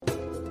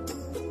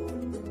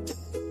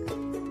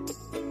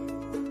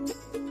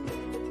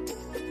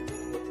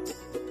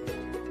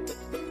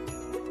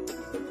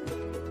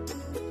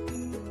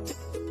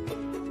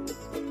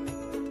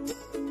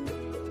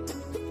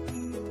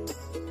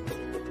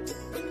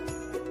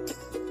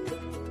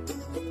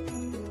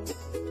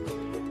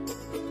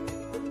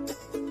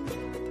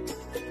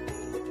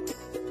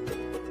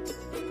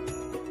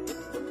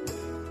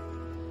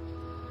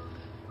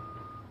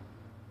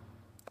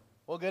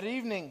Good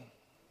evening.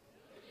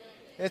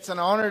 It's an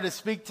honor to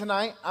speak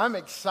tonight. I'm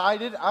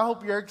excited. I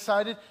hope you're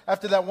excited.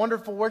 After that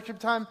wonderful worship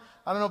time,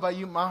 I don't know about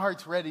you, my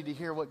heart's ready to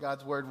hear what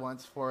God's Word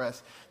wants for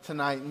us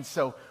tonight. And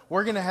so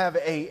we're going to have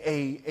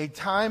a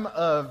time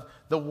of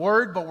the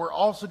Word, but we're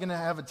also going to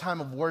have a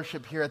time of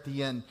worship here at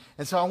the end.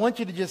 And so I want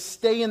you to just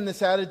stay in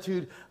this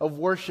attitude of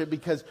worship,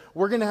 because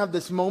we're going to have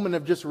this moment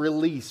of just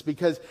release.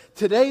 Because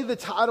today the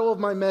title of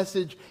my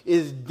message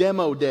is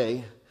Demo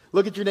Day.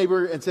 Look at your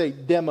neighbor and say,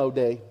 Demo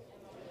Day.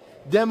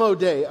 Demo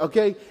Day,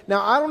 okay?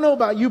 Now, I don't know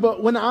about you,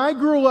 but when I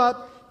grew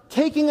up,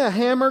 taking a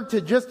hammer to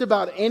just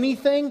about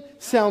anything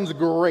sounds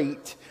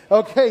great.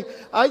 Okay,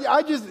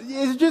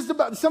 it's just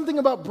about something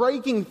about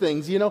breaking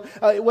things,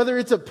 whether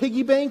it's a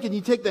piggy bank and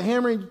you take the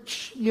hammer and,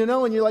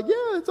 and you're like,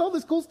 yeah, it's all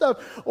this cool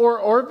stuff.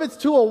 Or if it's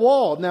to a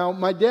wall. Now,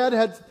 my dad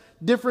had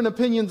different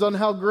opinions on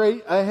how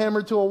great a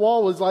hammer to a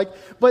wall was like,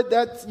 but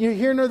that's you're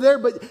here nor there.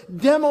 But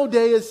Demo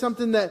Day is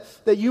something that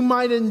you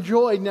might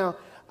enjoy. Now,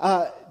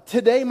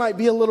 today might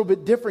be a little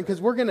bit different,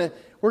 because we're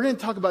gonna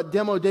talk about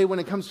Demo Day when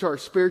it comes to our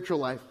spiritual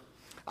life.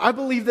 I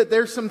believe that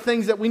there's some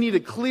things that we need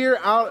to clear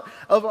out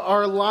of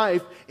our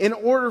life in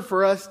order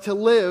for us to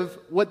live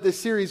what this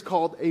series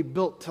called a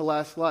built to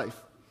last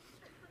life.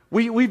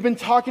 We've been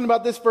talking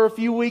about this for a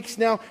few weeks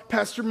now.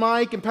 Pastor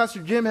Mike and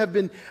Pastor Jim have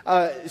been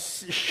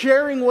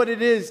sharing what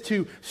it is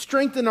to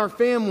strengthen our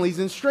families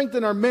and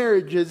strengthen our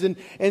marriages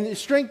and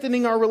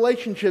strengthening our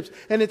relationships.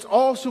 And it's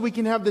all so we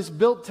can have this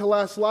built to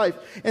last life.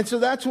 And so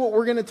that's what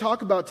we're going to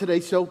talk about today.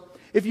 So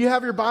if you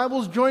have your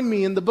Bibles, join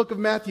me in the book of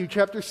Matthew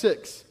chapter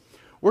 6.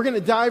 We're going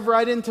to dive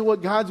right into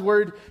what God's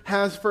Word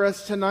has for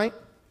us tonight.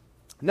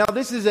 Now,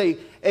 this is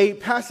a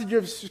passage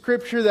of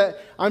Scripture that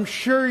I'm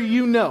sure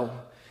you know.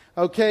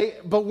 Okay,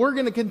 but we're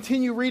going to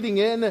continue reading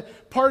it, and a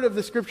part of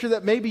the Scripture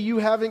that maybe you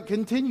haven't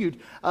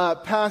continued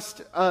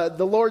past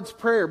the Lord's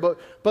Prayer. But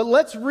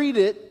let's read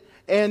it,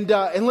 and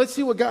let's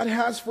see what God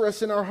has for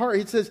us in our heart.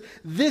 It says,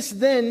 "This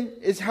then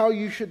is how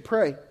you should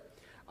pray.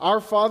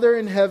 Our Father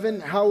in heaven,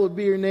 hallowed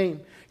be your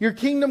name. Your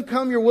kingdom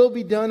come, your will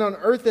be done on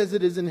earth as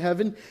it is in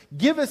heaven.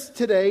 Give us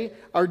today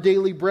our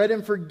daily bread,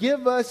 and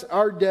forgive us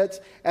our debts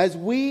as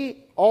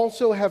we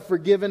also have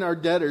forgiven our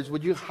debtors."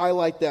 Would you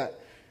highlight that?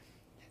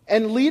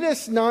 "And lead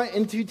us not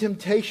into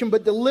temptation,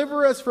 but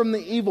deliver us from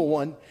the evil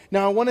one."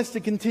 Now, I want us to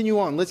continue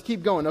on. Let's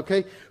keep going,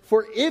 okay?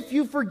 "For if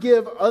you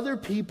forgive other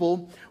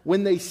people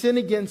when they sin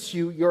against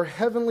you, your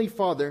heavenly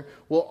Father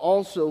will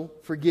also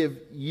forgive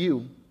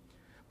you.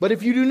 But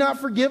if you do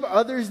not forgive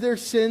others their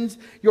sins,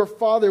 your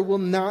Father will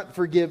not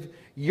forgive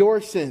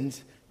your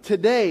sins."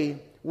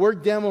 Today, we're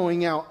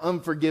demoing out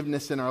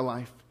unforgiveness in our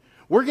life.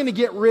 We're going to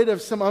get rid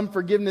of some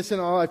unforgiveness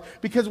in our life,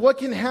 because what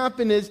can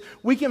happen is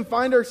we can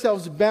find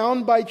ourselves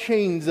bound by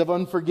chains of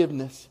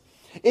unforgiveness.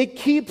 It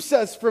keeps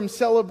us from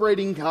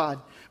celebrating God,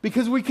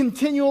 because we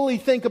continually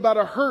think about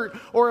a hurt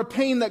or a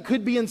pain that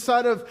could be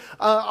inside of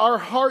our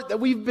heart that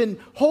we've been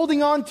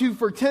holding on to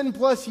for 10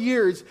 plus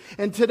years.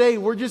 And today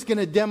we're just going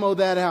to demo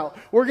that out.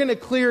 We're going to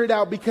clear it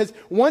out, because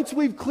once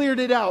we've cleared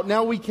it out,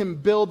 now we can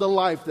build a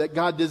life that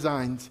God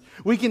designs.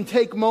 We can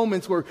take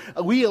moments where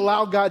we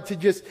allow God to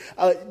just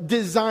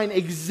design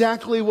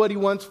exactly what He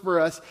wants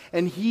for us,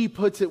 and He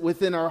puts it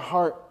within our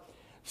heart.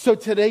 So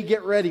today,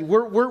 get ready.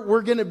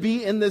 We're going to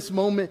be in this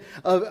moment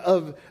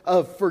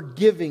of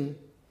forgiving.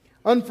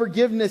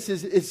 Unforgiveness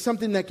is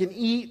something that can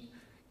eat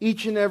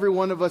each and every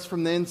one of us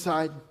from the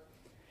inside.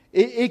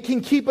 It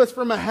can keep us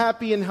from a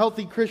happy and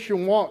healthy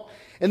Christian walk.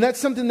 And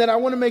that's something that I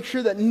want to make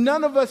sure that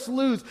none of us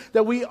lose,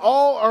 that we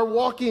all are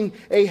walking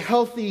a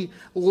healthy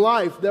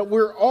life, that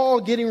we're all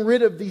getting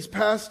rid of these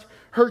past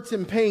hurts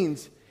and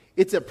pains.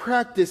 It's a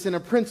practice and a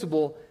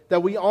principle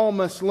that we all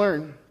must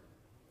learn.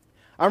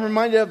 I'm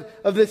reminded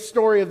of this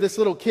story of this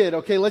little kid.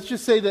 Okay, let's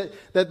just say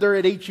that they're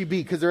at HEB,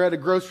 because they're at a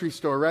grocery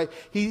store, right?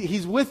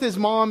 He's with his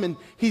mom, and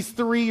he's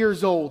 3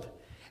 years old.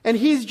 And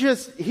he's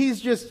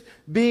just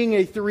being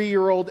a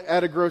 3-year-old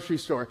at a grocery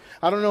store.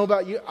 I don't know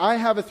about you. I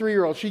have a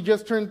 3-year-old. She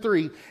just turned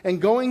 3.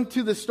 And going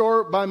to the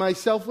store by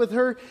myself with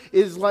her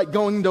is like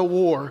going to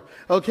war.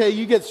 Okay,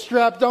 you get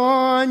strapped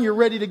on, you're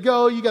ready to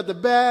go, you got the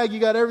bag,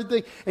 you got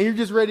everything, and you're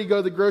just ready to go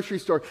to the grocery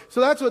store.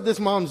 So that's what this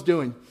mom's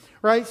doing.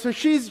 Right? So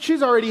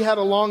she's already had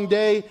a long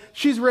day.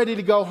 She's ready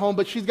to go home,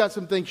 but she's got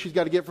some things she's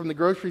got to get from the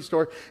grocery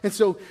store. And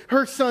so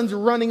her son's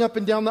running up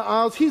and down the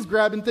aisles. He's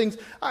grabbing things.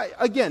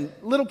 Again,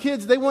 little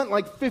kids, they want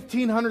like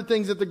 1,500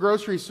 things at the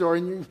grocery store.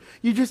 And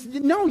you just,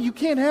 no, you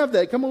can't have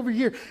that. Come over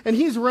here. And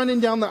he's running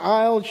down the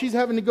aisle, and she's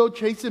having to go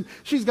chase him.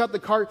 She's got the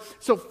cart.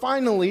 So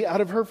finally, out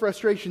of her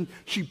frustration,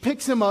 she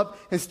picks him up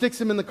and sticks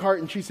him in the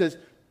cart, and she says,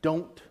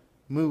 "Don't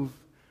move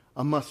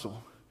a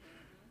muscle."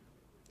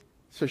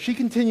 So she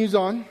continues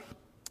on,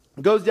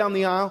 goes down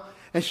the aisle,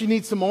 and she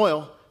needs some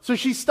oil. So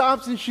she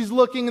stops and she's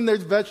looking, and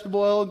there's vegetable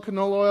oil and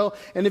canola oil.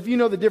 And if you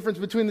know the difference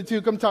between the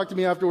two, come talk to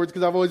me afterwards,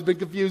 because I've always been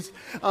confused.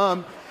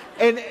 And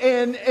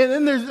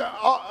then there's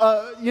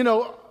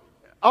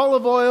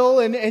olive oil,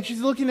 and she's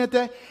looking at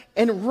that.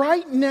 And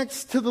right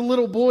next to the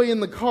little boy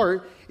in the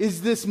cart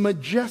is this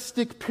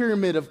majestic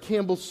pyramid of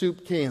Campbell's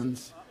soup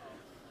cans.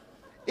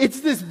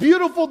 It's this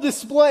beautiful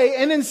display.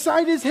 And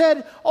inside his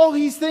head, all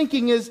he's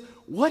thinking is,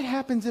 what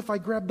happens if I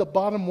grab the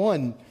bottom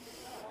one?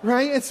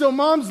 Right? And so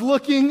mom's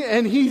looking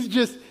and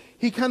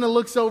he kind of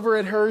looks over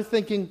at her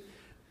thinking,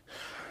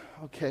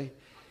 okay.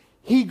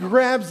 He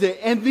grabs it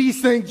and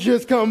these things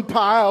just come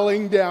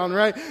piling down,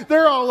 right?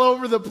 They're all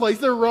over the place.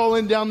 They're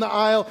rolling down the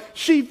aisle.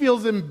 She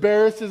feels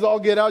embarrassed as all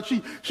get out.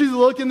 She's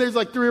looking. There's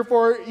like 3 or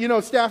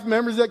 4, staff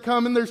members that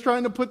come and they're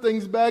trying to put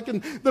things back.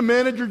 And the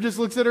manager just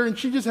looks at her and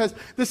she just has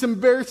this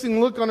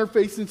embarrassing look on her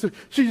face. And so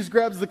she just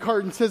grabs the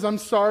cart and says, I'm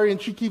sorry. And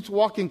she keeps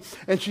walking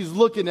and she's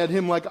looking at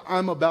him like,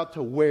 I'm about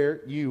to wear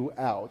you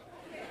out.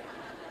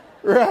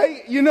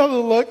 Right? You know the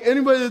look.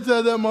 Anybody that's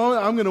at that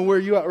moment, I'm going to wear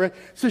you out, right?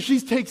 So she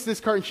takes this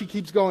cart and she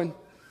keeps going.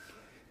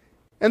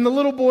 And the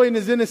little boy in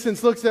his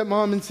innocence looks at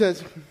mom and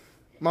says,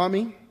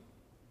 Mommy,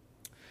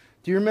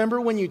 do you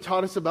remember when you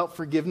taught us about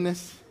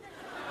forgiveness?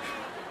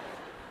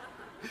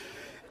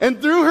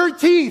 And through her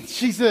teeth,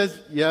 she says,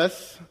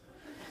 yes.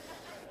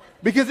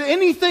 Because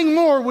anything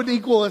more would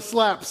equal a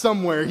slap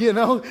somewhere,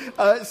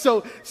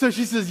 So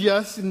she says,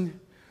 yes. And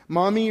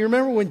Mommy, you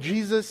remember when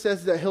Jesus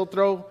says that he'll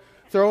throw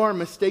our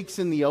mistakes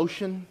in the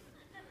ocean?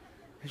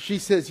 She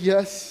says,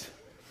 yes.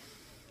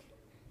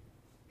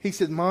 He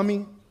said,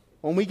 Mommy,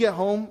 when we get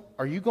home,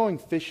 are you going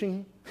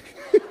fishing?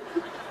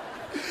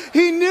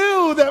 He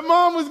knew that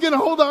mom was going to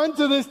hold on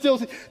to this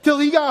till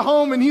he got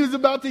home and he was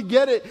about to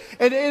get it.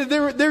 And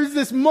there's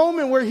this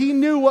moment where he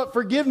knew what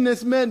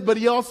forgiveness meant, but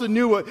he also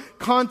knew what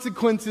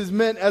consequences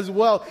meant as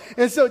well.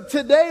 And so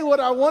today what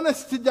I want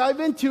us to dive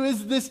into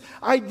is this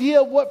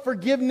idea of what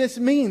forgiveness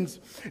means.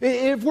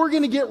 If we're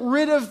going to get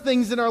rid of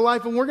things in our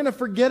life and we're going to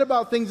forget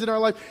about things in our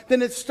life,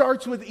 then it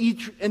starts with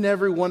each and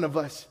every one of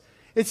us.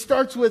 It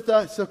starts with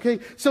us,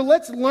 okay? So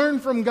let's learn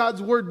from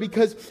God's word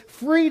because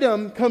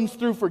freedom comes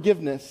through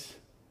forgiveness.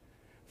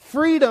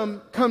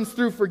 Freedom comes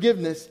through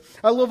forgiveness.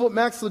 I love what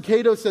Max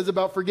Lucado says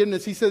about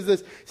forgiveness. He says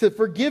this, he said,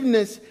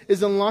 forgiveness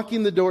is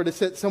unlocking the door to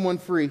set someone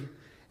free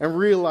and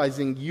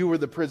realizing you were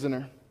the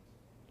prisoner.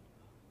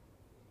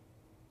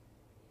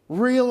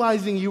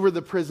 Realizing you were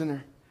the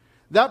prisoner.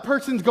 That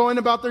person's going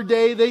about their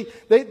day.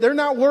 They're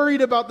not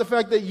worried about the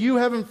fact that you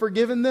haven't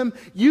forgiven them.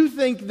 You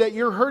think that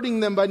you're hurting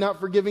them by not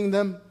forgiving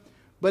them.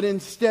 But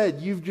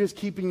instead, you've just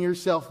keeping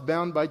yourself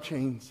bound by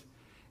chains.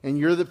 And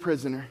you're the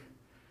prisoner.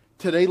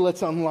 Today,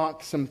 let's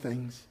unlock some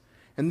things.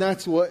 And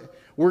that's what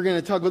we're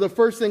going to talk about. The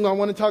first thing I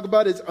want to talk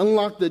about is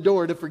unlock the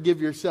door to forgive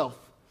yourself.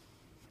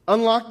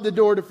 Unlock the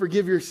door to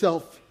forgive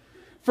yourself.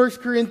 1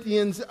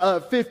 Corinthians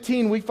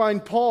 15, we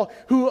find Paul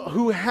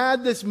who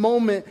had this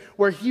moment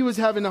where he was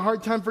having a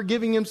hard time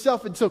forgiving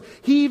himself. And so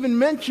he even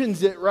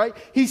mentions it, right?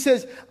 He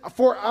says,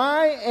 for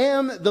I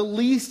am the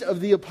least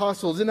of the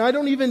apostles, and I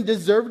don't even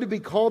deserve to be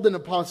called an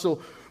apostle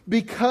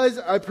because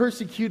I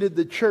persecuted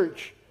the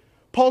church.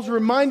 Paul's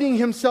reminding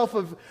himself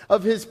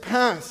of his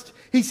past.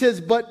 He says,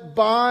 but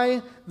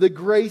by the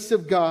grace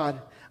of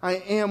God, I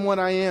am what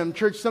I am.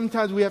 Church,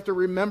 sometimes we have to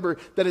remember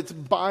that it's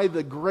by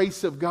the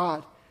grace of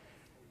God.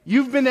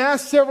 You've been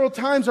asked several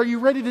times, are you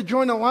ready to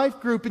join a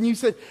life group? And you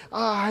said,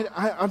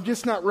 I'm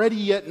just not ready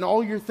yet. And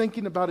all you're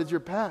thinking about is your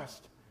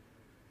past.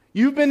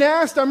 You've been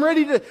asked,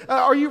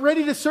 are you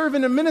ready to serve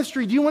in a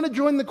ministry? Do you want to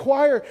join the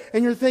choir?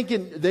 And you're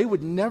thinking, they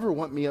would never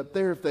want me up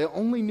there if they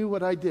only knew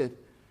what I did.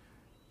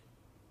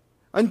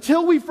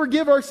 Until we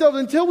forgive ourselves,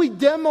 until we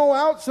demo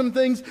out some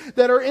things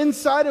that are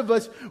inside of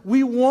us,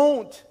 we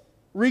won't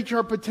reach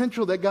our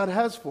potential that God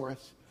has for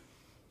us.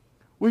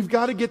 We've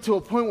got to get to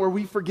a point where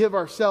we forgive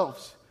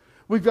ourselves.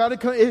 We've got to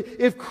come.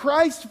 If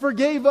Christ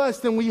forgave us,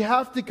 then we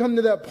have to come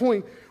to that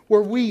point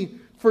where we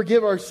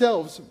forgive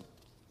ourselves.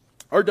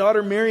 Our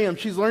daughter Miriam,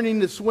 she's learning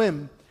to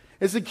swim.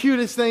 It's the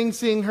cutest thing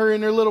seeing her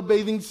in her little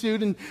bathing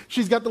suit, and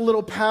she's got the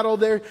little paddle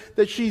there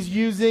that she's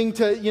using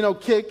to,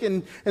 kick,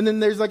 and then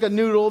there's like a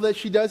noodle that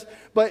she does.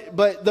 But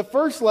the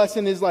first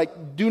lesson is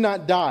like, do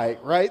not die,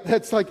 right?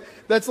 That's like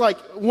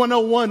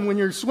 101 when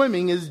you're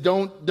swimming is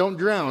don't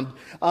drown.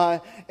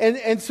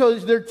 And so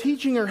they're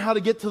teaching her how to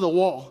get to the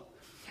wall.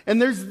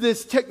 And there's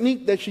this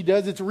technique that she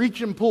does. It's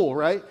reach and pull,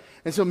 right?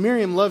 And so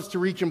Miriam loves to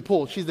reach and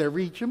pull. She's there,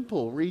 reach and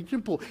pull, reach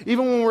and pull.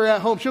 Even when we're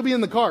at home, she'll be in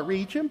the car,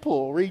 reach and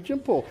pull, reach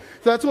and pull.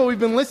 So that's what we've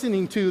been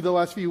listening to the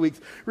last few weeks.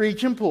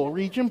 Reach and pull,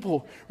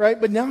 right?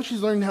 But now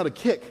she's learning how to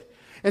kick.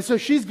 And so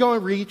she's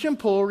going reach and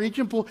pull,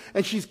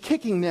 and she's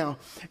kicking now.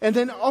 And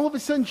then all of a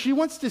sudden, she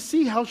wants to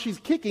see how she's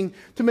kicking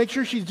to make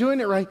sure she's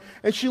doing it right.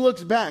 And she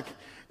looks back.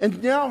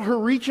 And now her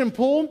reach and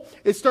pull,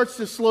 it starts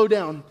to slow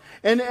down.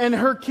 And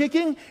her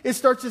kicking, it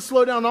starts to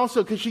slow down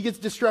also because she gets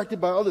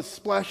distracted by all the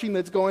splashing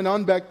that's going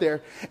on back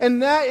there.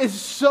 And that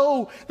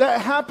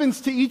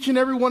happens to each and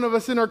every one of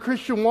us in our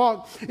Christian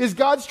walk, is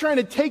God's trying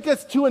to take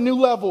us to a new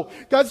level.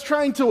 God's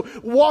trying to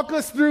walk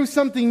us through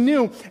something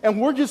new,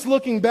 and we're just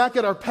looking back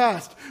at our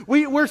past.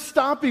 We're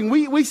stopping.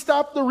 We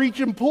stop the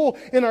reach and pull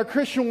in our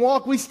Christian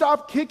walk. We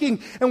stop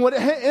kicking, and what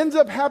ends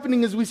up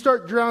happening is we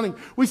start drowning.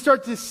 We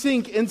start to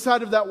sink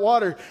inside of that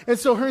water. And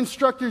so her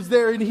instructor's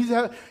there, and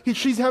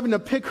she's having to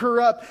pick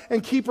her up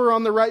and keep her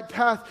on the right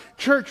path.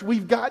 Church,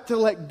 we've got to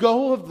let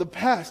go of the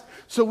past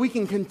so we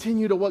can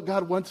continue to what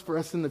God wants for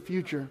us in the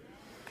future.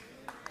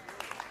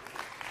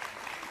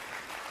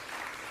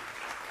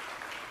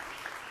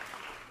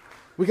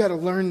 We got to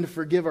learn to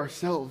forgive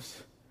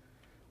ourselves.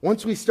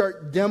 Once we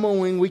start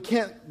demoing, we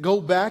can't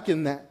go back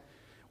in that.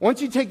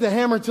 Once you take the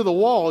hammer to the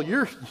wall,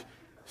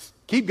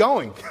 keep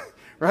going,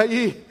 right?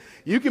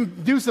 You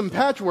can do some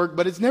patchwork,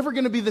 but it's never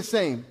going to be the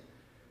same.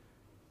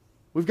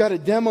 We've got to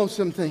demo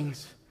some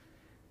things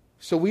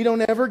so we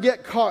don't ever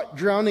get caught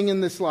drowning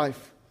in this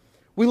life.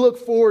 We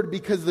look forward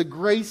because the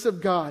grace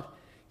of God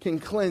can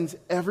cleanse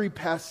every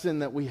past sin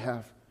that we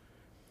have.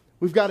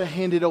 We've got to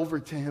hand it over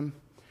to Him.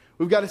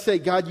 We've got to say,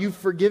 God, you've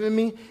forgiven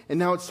me, and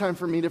now it's time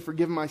for me to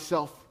forgive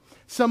myself.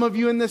 Some of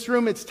you in this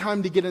room, it's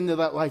time to get into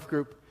that life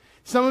group.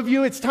 Some of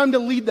you, it's time to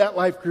lead that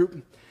life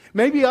group.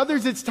 Maybe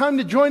others, it's time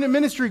to join a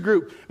ministry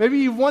group. Maybe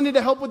you've wanted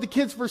to help with the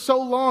kids for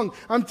so long.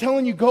 I'm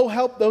telling you, go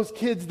help those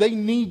kids. They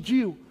need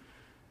you.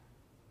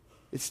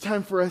 It's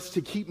time for us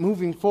to keep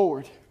moving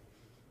forward.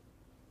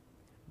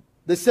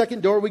 The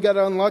second door we got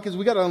to unlock is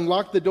we got to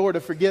unlock the door to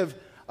forgive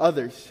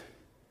others.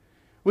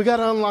 We got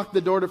to unlock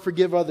the door to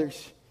forgive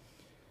others.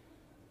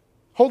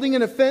 Holding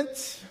an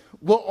offense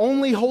will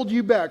only hold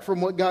you back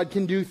from what God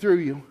can do through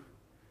you.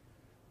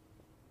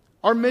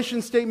 Our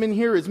mission statement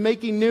here is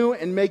making new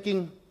and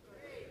making.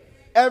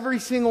 Every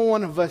single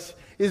one of us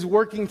is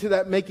working to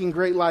that making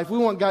great life. We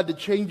want God to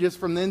change us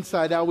from the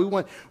inside out. We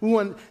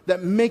want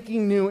that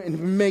making new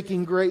and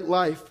making great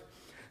life.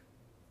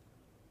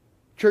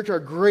 Church, our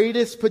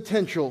greatest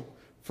potential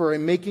for a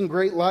making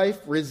great life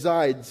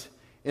resides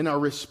in our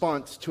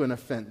response to an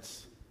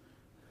offense.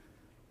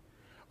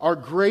 Our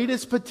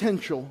greatest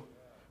potential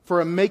for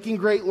a making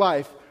great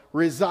life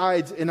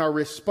resides in our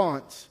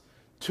response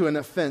to an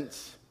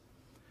offense.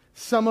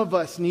 Some of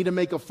us need to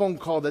make a phone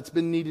call that's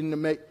been needing to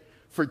make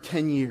for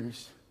 10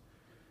 years.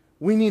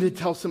 We need to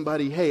tell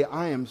somebody, hey,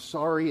 I am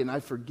sorry and I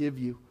forgive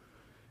you.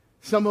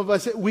 Some of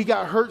us, we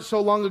got hurt so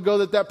long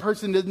ago that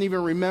person doesn't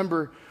even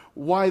remember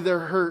why they're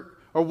hurt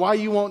or why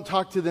you won't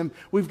talk to them.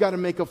 We've got to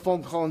make a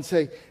phone call and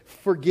say,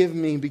 forgive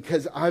me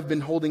because I've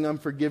been holding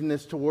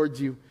unforgiveness towards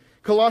you.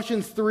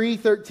 Colossians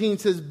 3:13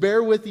 says,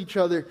 bear with each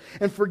other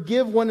and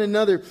forgive one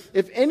another.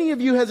 If any of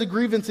you has a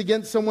grievance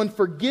against someone,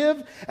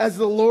 forgive as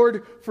the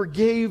Lord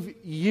forgave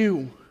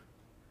you.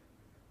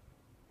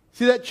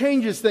 See, that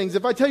changes things.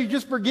 If I tell you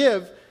just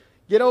forgive,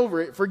 get over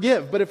it,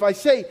 forgive. But if I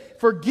say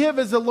forgive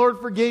as the Lord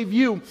forgave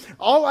you,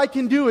 all I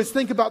can do is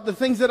think about the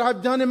things that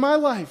I've done in my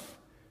life.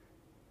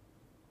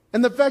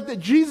 And the fact that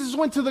Jesus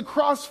went to the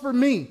cross for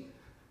me.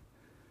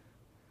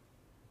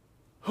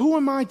 Who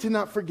am I to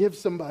not forgive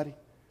somebody?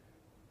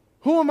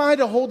 Who am I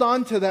to hold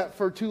on to that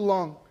for too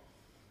long?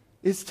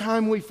 It's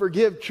time we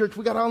forgive, church.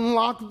 We got to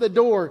unlock the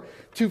door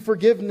to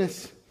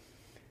forgiveness.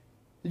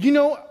 Did you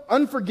know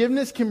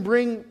unforgiveness can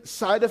bring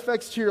side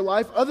effects to your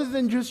life other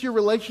than just your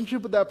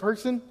relationship with that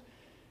person?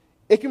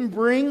 It can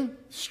bring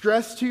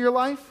stress to your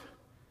life.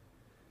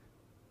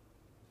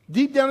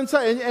 Deep down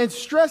inside. And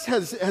stress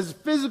has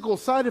physical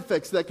side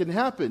effects that can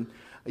happen.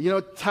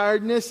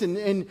 Tiredness,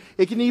 and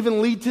it can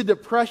even lead to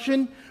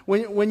depression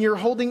when you're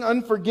holding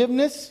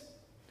unforgiveness.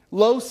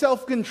 Low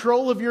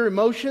self-control of your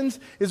emotions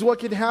is what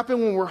can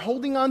happen when we're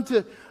holding on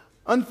to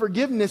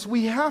unforgiveness.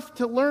 We have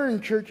to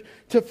learn, church,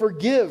 to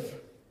forgive.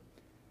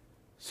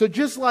 So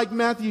just like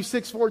Matthew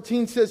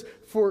 6:14 says,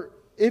 for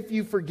if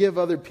you forgive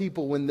other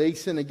people when they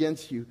sin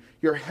against you,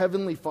 your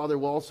heavenly Father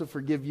will also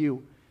forgive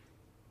you.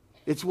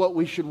 It's what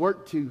we should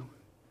work to.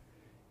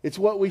 It's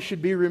what we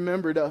should be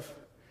remembered of.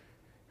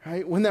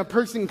 Right? When that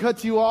person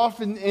cuts you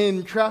off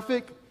in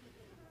traffic,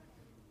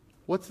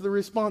 what's the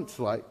response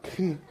like?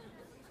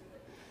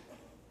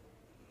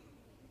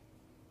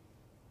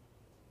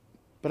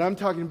 But I'm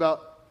talking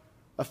about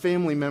a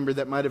family member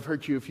that might have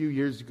hurt you a few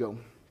years ago.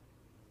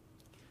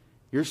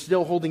 You're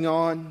still holding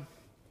on.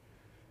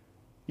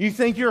 You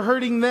think you're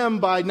hurting them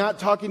by not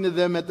talking to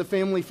them at the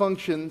family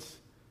functions.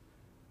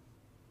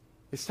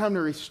 It's time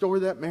to restore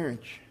that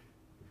marriage.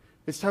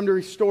 It's time to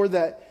restore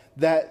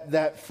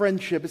that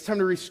friendship. It's time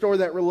to restore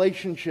that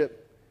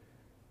relationship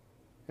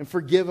and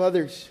forgive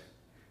others.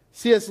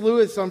 C.S.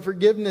 Lewis on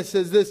forgiveness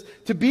says this: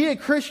 to be a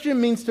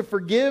Christian means to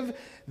forgive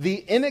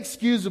the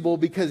inexcusable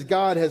because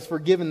God has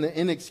forgiven the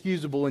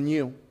inexcusable in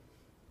you.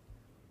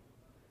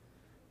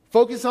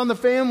 Focus on the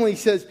Family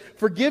says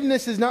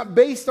forgiveness is not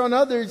based on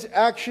others'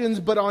 actions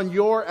but on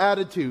your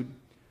attitude.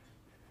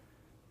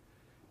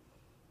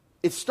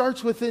 It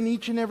starts within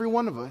each and every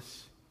one of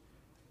us.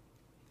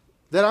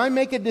 That I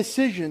make a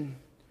decision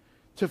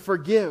to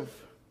forgive.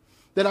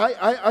 That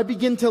I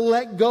begin to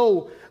let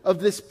go of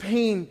this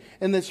pain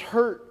and this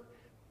hurt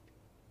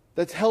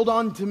that's held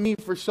on to me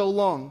for so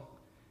long.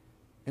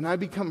 And I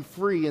become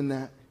free in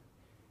that.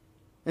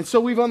 And so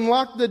we've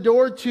unlocked the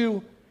door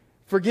to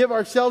forgive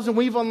ourselves, and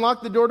we've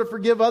unlocked the door to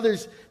forgive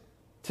others.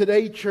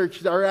 Today,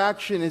 church, our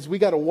action is we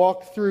got to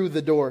walk through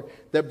the door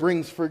that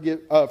brings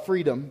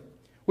freedom.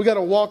 We got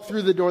to walk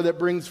through the door that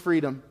brings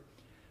freedom.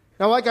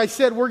 Now, like I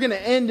said, we're going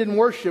to end in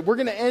worship. We're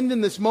going to end in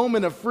this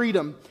moment of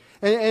freedom.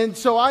 And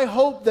so I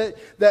hope that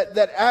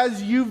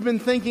as you've been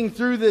thinking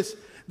through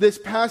this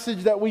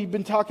passage that we've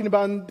been talking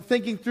about and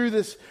thinking through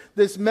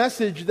this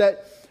message,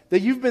 that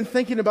you've been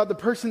thinking about the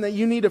person that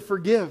you need to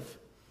forgive.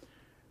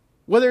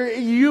 Whether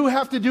you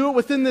have to do it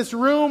within this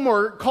room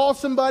or call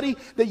somebody,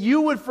 that you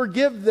would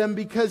forgive them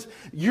because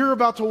you're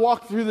about to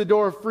walk through the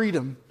door of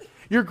freedom.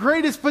 Your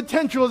greatest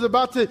potential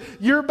is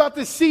you're about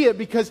to see it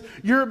because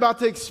you're about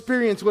to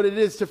experience what it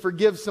is to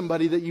forgive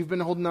somebody that you've been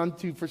holding on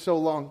to for so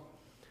long.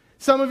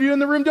 Some of you in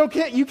the room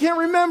you can't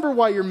remember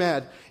why you're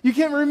mad. You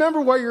can't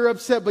remember why you're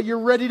upset, but you're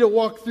ready to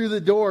walk through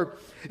the door.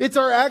 It's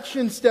our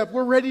action step.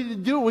 We're ready to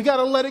do it. We got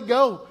to let it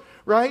go,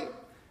 right?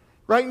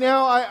 Right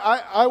now,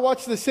 I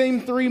watch the same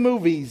 3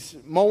 movies.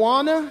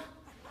 Moana,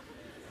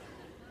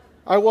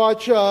 I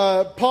watch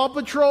Paw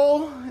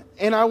Patrol,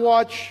 and I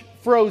watch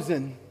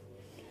Frozen.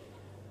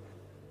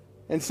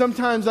 And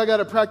sometimes I got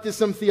to practice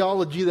some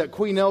theology that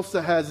Queen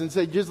Elsa has and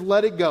say, just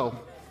let it go,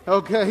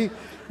 okay?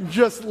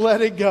 Just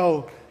let it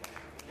go.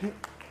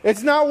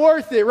 It's not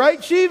worth it,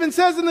 right? She even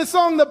says in the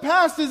song, the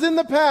past is in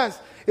the past.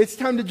 It's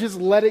time to just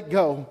let it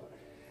go.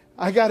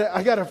 I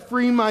gotta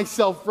free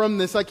myself from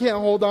this. I can't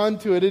hold on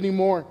to it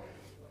anymore.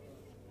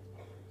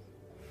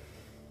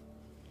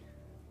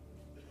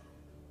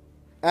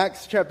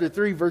 Acts chapter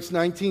 3, verse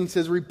 19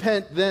 says,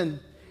 repent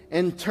then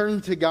and turn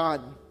to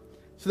God,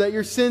 so that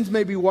your sins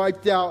may be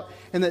wiped out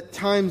and that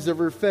times of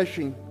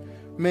refreshing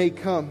may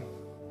come.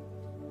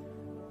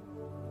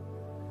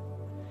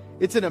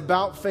 It's an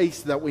about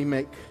face that we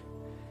make.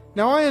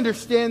 Now, I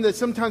understand that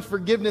sometimes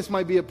forgiveness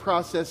might be a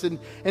process and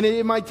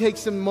it might take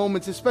some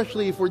moments,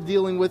 especially if we're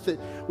dealing with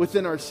it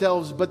within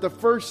ourselves. But the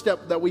first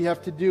step that we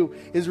have to do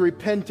is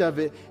repent of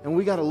it, and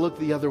we got to look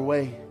the other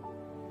way.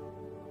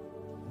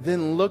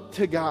 Then look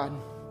to God.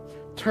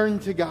 Turn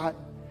to God.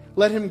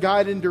 Let Him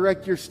guide and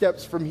direct your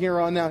steps from here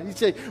on out. You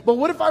say, but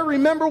what if I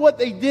remember what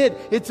they did?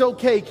 It's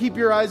okay. Keep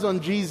your eyes on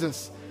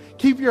Jesus.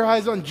 Keep your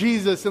eyes on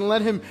Jesus and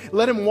let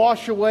Him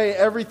wash away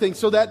everything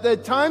so that the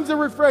times of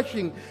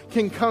refreshing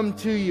can come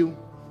to you.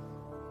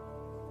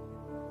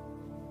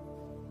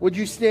 Would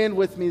you stand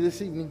with me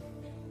this evening?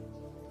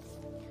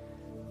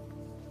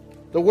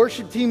 The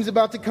worship team's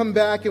about to come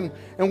back and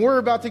we're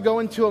about to go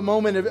into a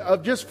moment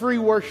of just free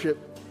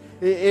worship.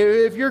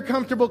 If you're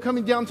comfortable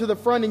coming down to the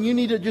front and you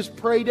need to just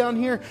pray down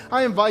here,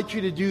 I invite you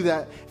to do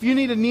that. If you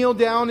need to kneel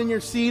down in your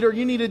seat or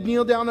you need to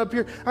kneel down up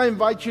here, I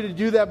invite you to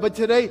do that. But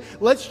today,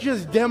 let's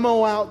just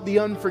demo out the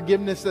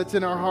unforgiveness that's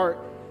in our heart.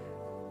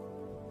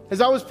 As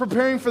I was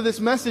preparing for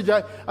this message,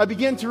 I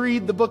began to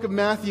read the book of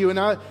Matthew, and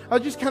I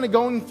was just kind of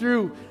going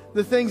through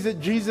the things that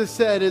Jesus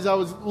said as I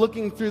was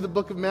looking through the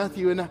book of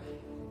Matthew. And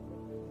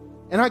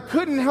I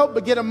couldn't help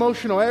but get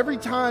emotional every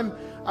time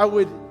I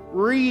would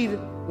read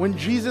when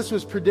Jesus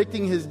was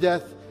predicting His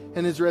death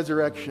and His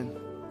resurrection.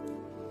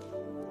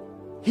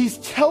 He's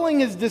telling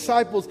His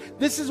disciples,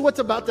 this is what's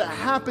about to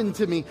happen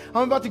to me.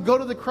 I'm about to go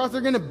to the cross. They're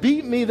going to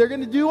beat me. They're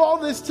going to do all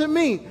this to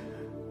me.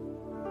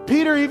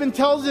 Peter even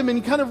tells him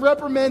and kind of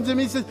reprimands him.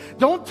 He says,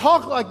 don't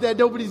talk like that.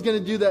 Nobody's going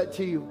to do that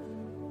to you.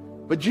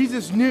 But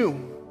Jesus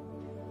knew.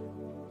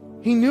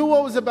 He knew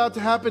what was about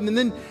to happen. And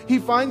then He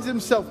finds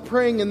Himself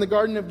praying in the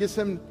Garden of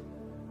Gethsemane.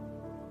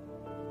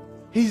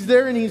 He's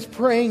there and He's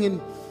praying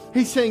and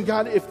He's saying,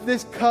 God, if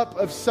this cup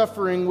of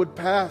suffering would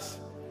pass,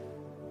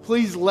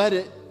 please let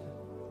it.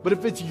 But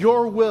if it's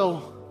your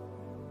will,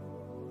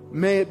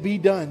 may it be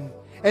done.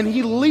 And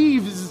He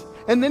leaves,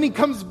 and then He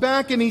comes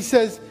back and He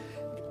says,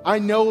 I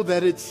know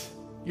that it's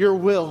your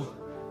will,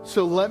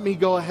 so let me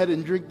go ahead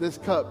and drink this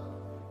cup.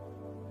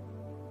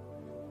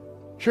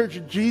 Church,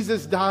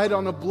 Jesus died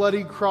on a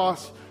bloody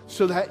cross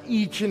so that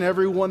each and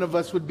every one of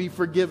us would be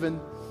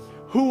forgiven.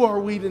 Who are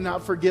we to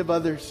not forgive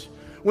others?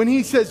 When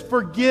He says,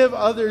 forgive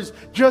others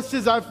just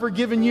as I've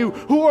forgiven you,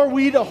 who are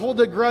we to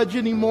hold a grudge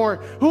anymore?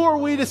 Who are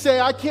we to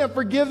say, I can't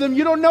forgive them?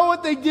 You don't know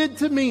what they did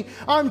to me.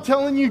 I'm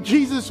telling you,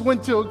 Jesus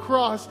went to a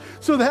cross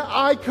so that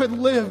I could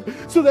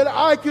live, so that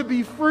I could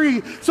be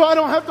free, so I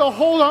don't have to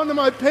hold on to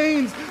my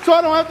pains, so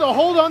I don't have to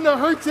hold on to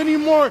hurts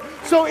anymore,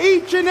 so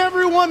each and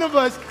every one of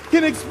us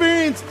can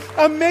experience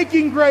a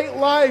making great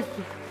life.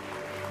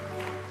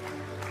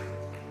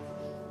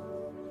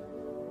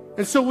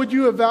 And so would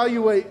you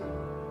evaluate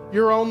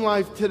your own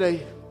life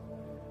today?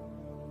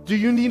 Do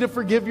you need to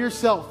forgive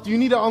yourself? Do you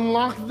need to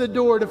unlock the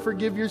door to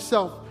forgive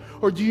yourself?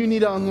 Or do you need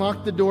to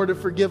unlock the door to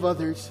forgive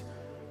others?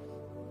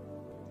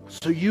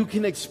 So you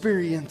can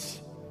experience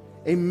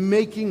a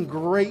making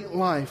great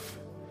life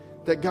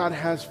that God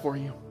has for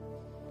you.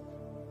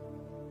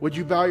 Would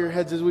you bow your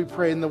heads as we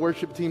pray, and the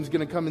worship team's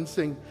going to come and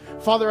sing.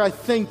 Father, I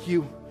thank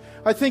you.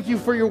 I thank you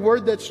for your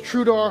word that's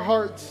true to our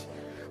hearts.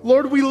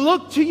 Lord, we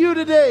look to you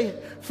today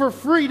for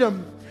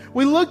freedom.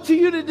 We look to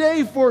you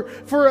today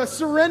for a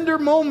surrender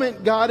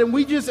moment, God, and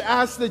we just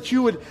ask that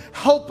you would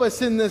help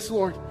us in this,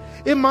 Lord.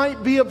 It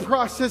might be a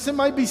process. It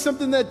might be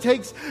something that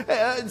takes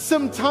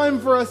some time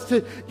for us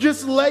to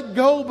just let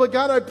go. But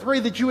God, I pray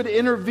that you would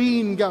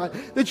intervene, God,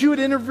 that you would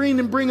intervene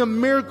and bring a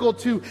miracle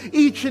to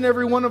each and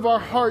every one of our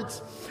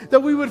hearts,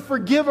 that we would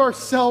forgive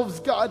ourselves,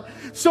 God.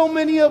 So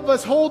many of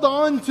us hold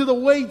on to the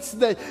weights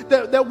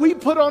that we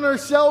put on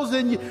ourselves.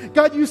 And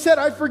God, you said,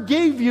 I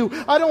forgave you.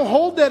 I don't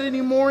hold that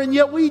anymore. And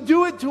yet we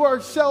do it to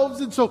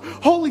ourselves. And so,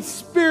 Holy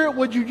Spirit,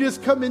 would you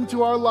just come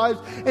into our lives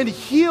and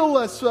heal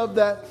us of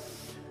that?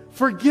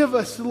 Forgive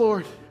us,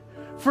 Lord.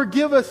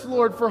 Forgive us,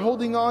 Lord, for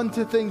holding on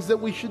to things that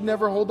we should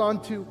never hold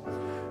on to.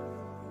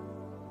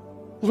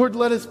 Lord,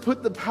 let us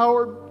put the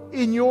power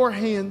in your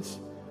hands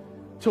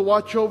to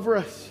watch over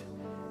us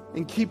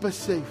and keep us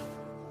safe.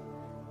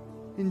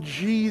 In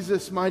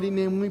Jesus' mighty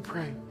name we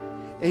pray.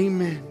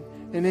 Amen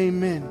and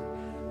amen.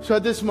 So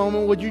at this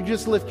moment, would you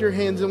just lift your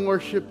hands and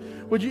worship?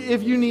 Would you,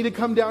 if you need to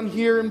come down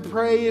here and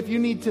pray, if you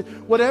need to,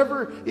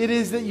 whatever it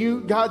is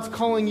that God's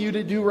calling you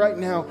to do right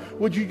now,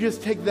 would you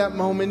just take that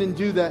moment and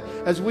do that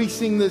as we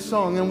sing this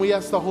song and we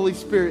ask the Holy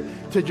Spirit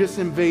to just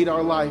invade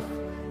our life.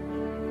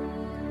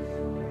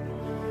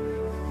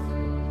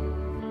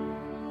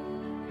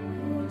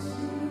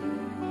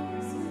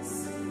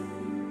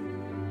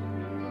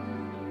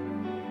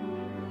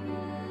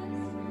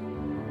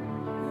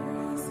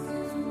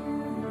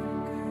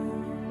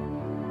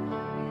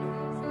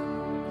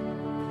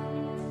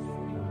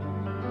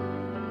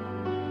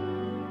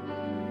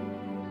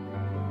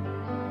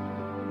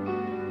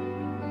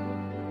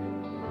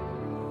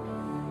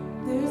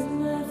 There's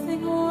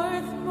nothing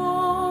worth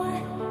more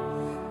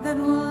that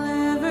will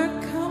ever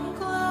come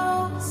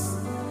close.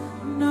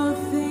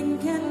 Nothing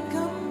can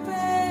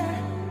compare.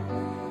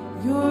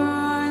 You're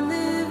our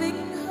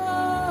living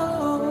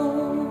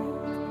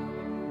hope.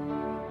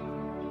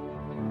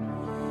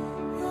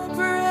 Your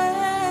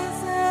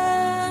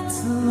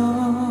presence,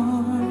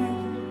 Lord.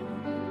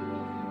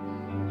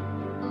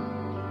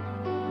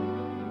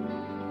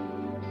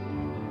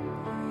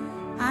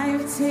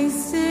 I've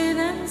tasted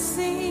and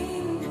seen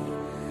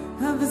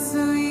of the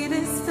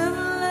sweetest of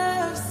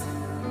loves,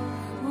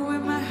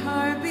 when my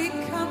heart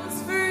becomes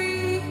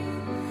free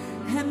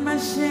and my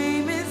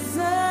shame is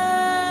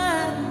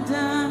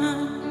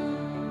undone.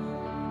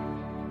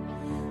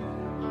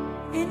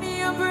 In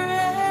your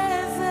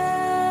presence,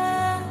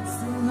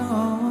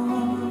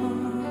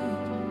 Lord.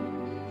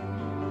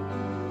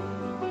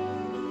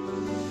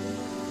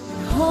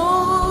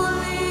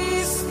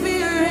 Holy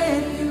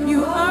Spirit,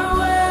 you are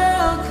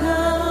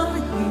welcome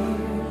here.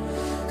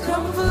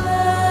 Come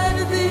flood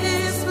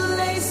this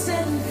place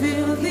and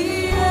fill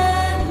the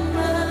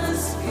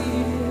atmosphere.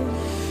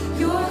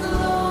 Your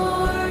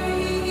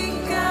glory,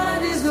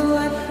 God, is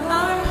what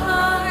our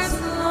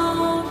hearts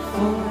long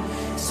for.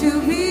 To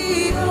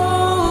be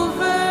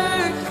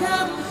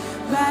overcome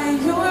by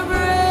your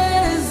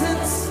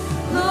presence,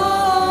 Lord.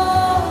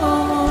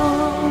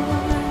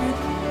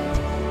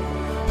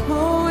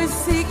 Oh, we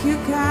seek you,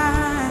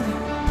 God.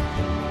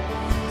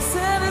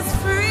 Set us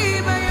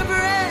free by your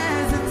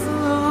presence,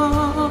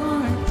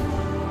 Lord.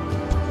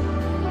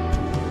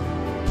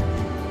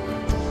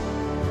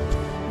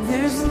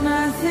 There's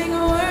nothing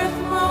worth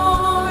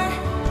more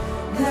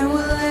that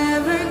will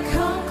ever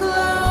come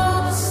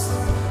close.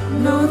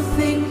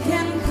 Nothing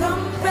can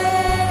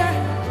compare.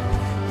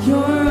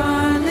 You're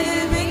our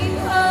living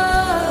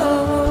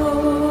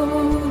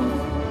hope.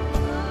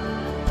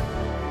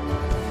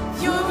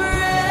 Your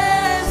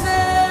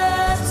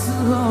presence,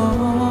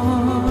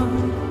 Lord.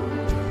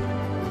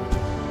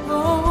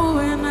 Oh,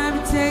 and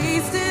I've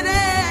tasted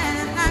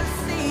and I've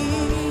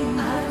seen.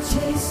 I've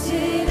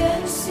tasted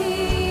and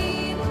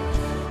seen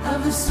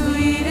of the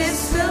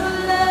sweetest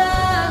of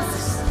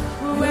loves,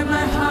 where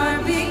my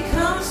heart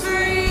becomes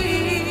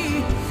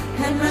free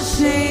and my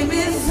shame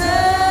is undone.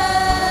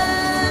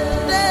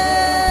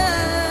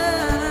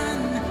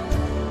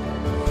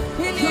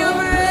 In your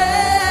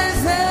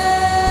presence,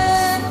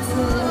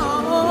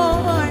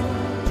 Lord.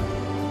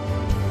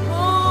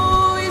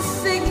 Oh, we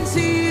sing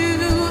to you,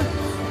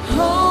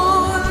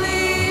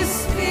 Holy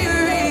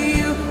Spirit,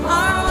 you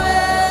are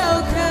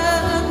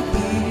welcome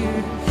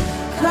here.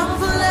 Come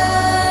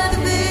flood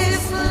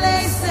this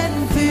place and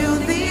fill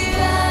the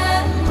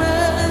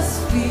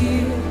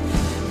atmosphere.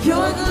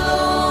 Your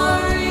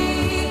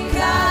glory,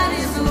 God,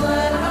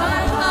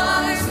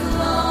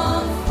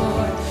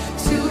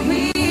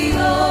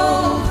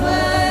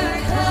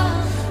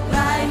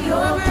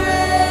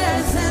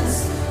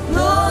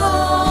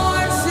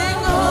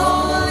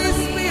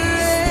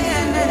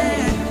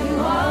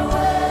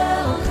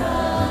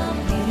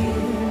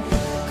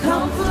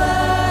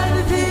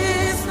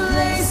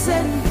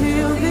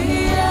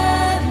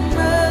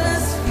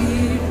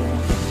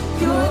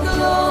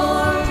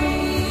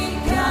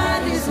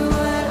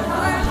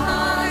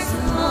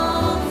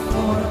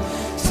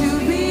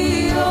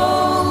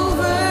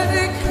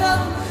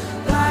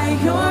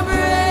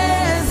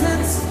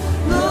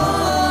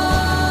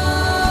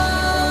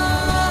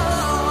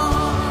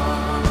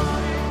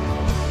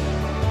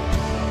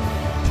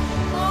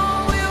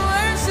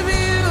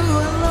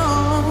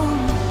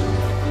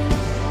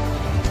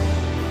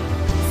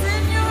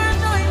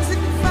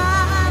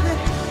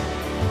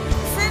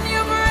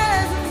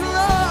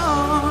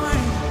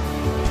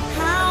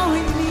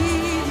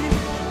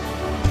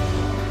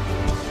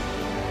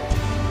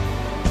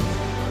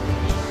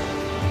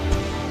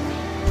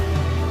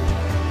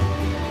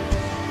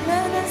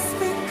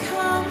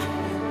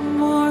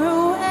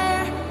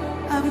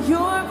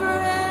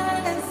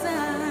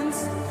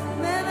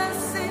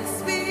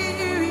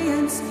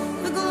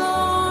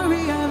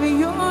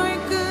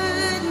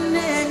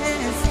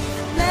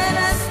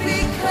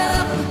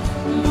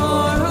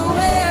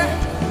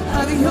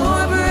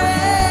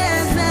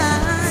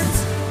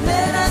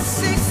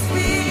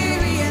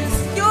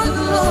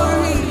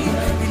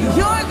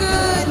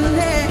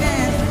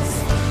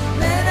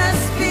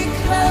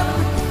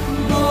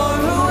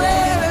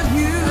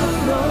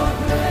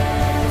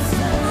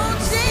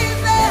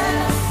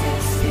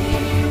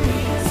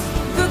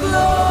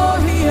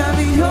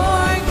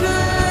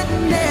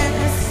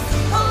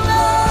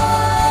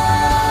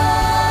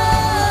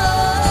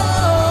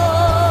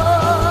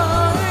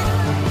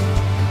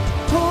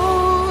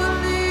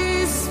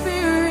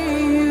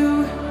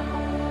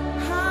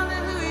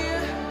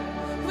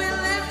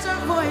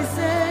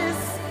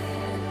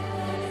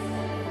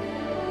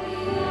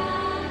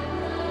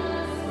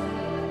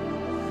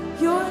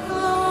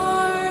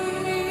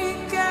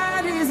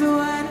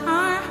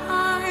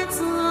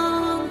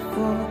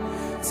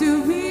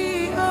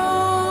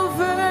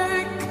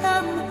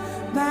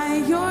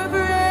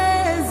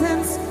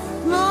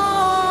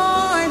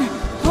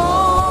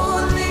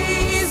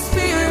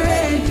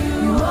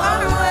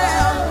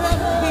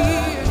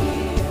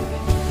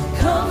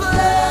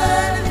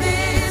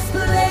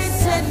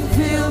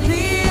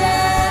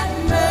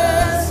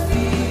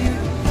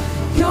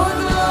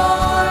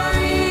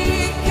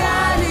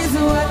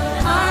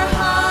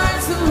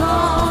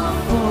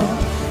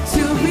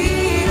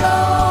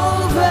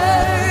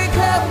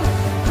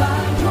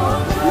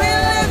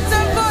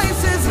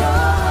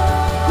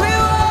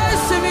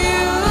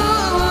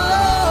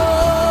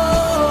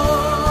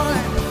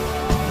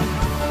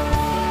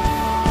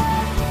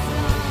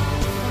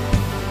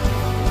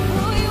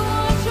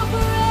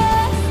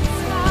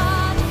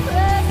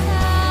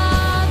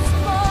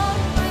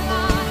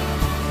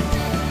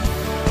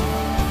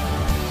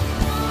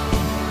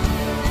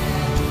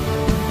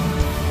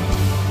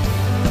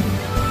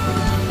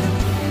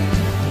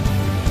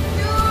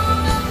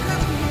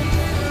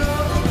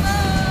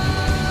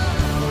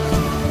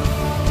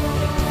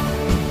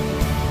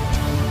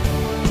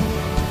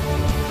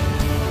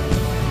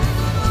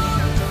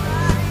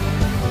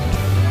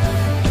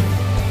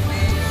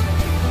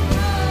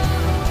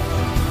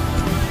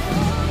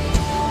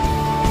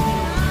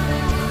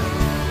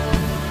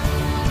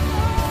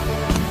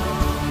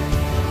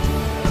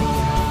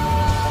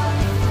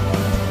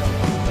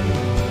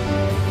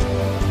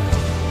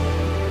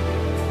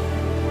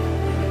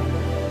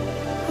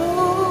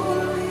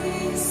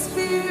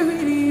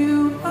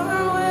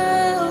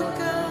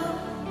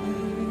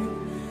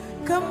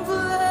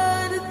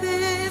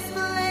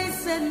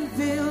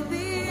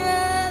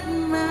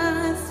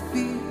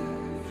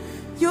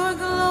 Your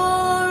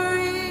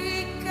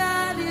glory,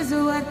 God, is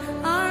what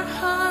our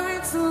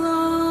hearts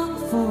long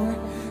for,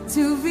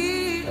 to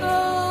be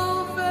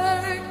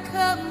overcome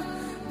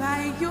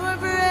by your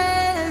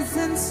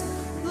presence,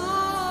 Lord.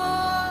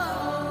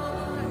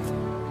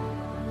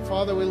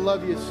 Father, we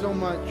love you so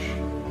much.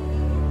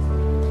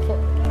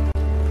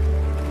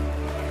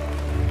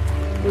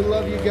 We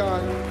love you,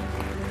 God.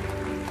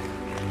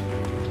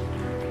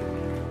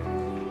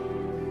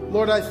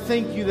 Lord, I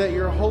thank you that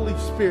your Holy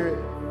Spirit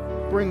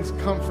brings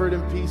comfort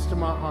and peace to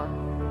my heart.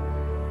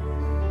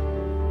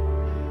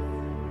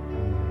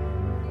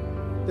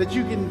 That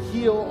you can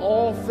heal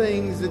all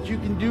things, that you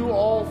can do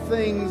all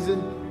things,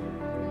 and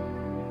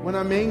when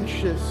I'm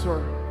anxious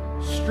or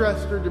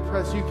stressed or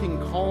depressed, you can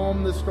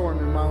calm the storm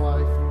in my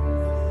life.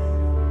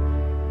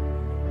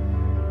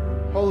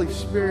 Holy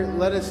Spirit,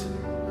 let us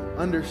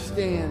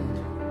understand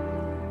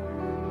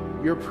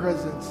your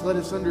presence. Let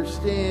us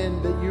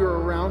understand that you're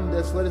around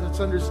us. Let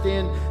us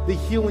understand the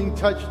healing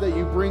touch that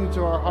you bring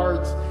to our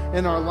hearts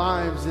and our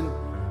lives. And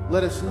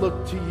let us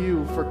look to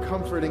you for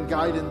comfort and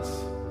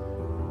guidance.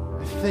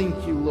 I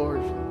thank you,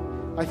 Lord.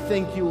 I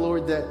thank you,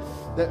 Lord, that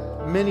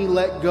many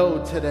let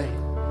go today.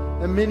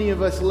 That many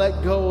of us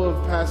let go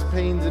of past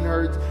pains and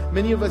hurts.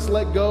 Many of us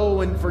let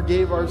go and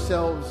forgave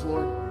ourselves,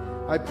 Lord.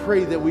 I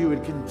pray that we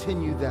would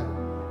continue that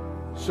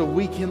so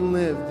we can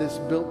live this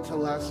built to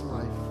last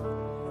life.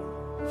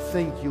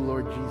 Thank you,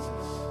 Lord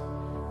Jesus.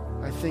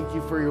 I thank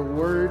you for your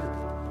word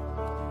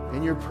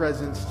and your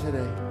presence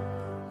today.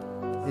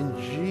 In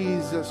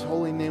Jesus'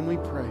 holy name we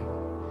pray.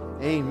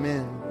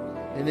 Amen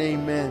and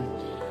amen.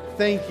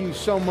 Thank you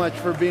so much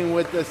for being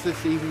with us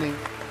this evening.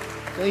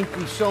 Thank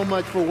you so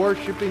much for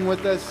worshiping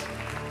with us.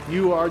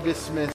 You are dismissed.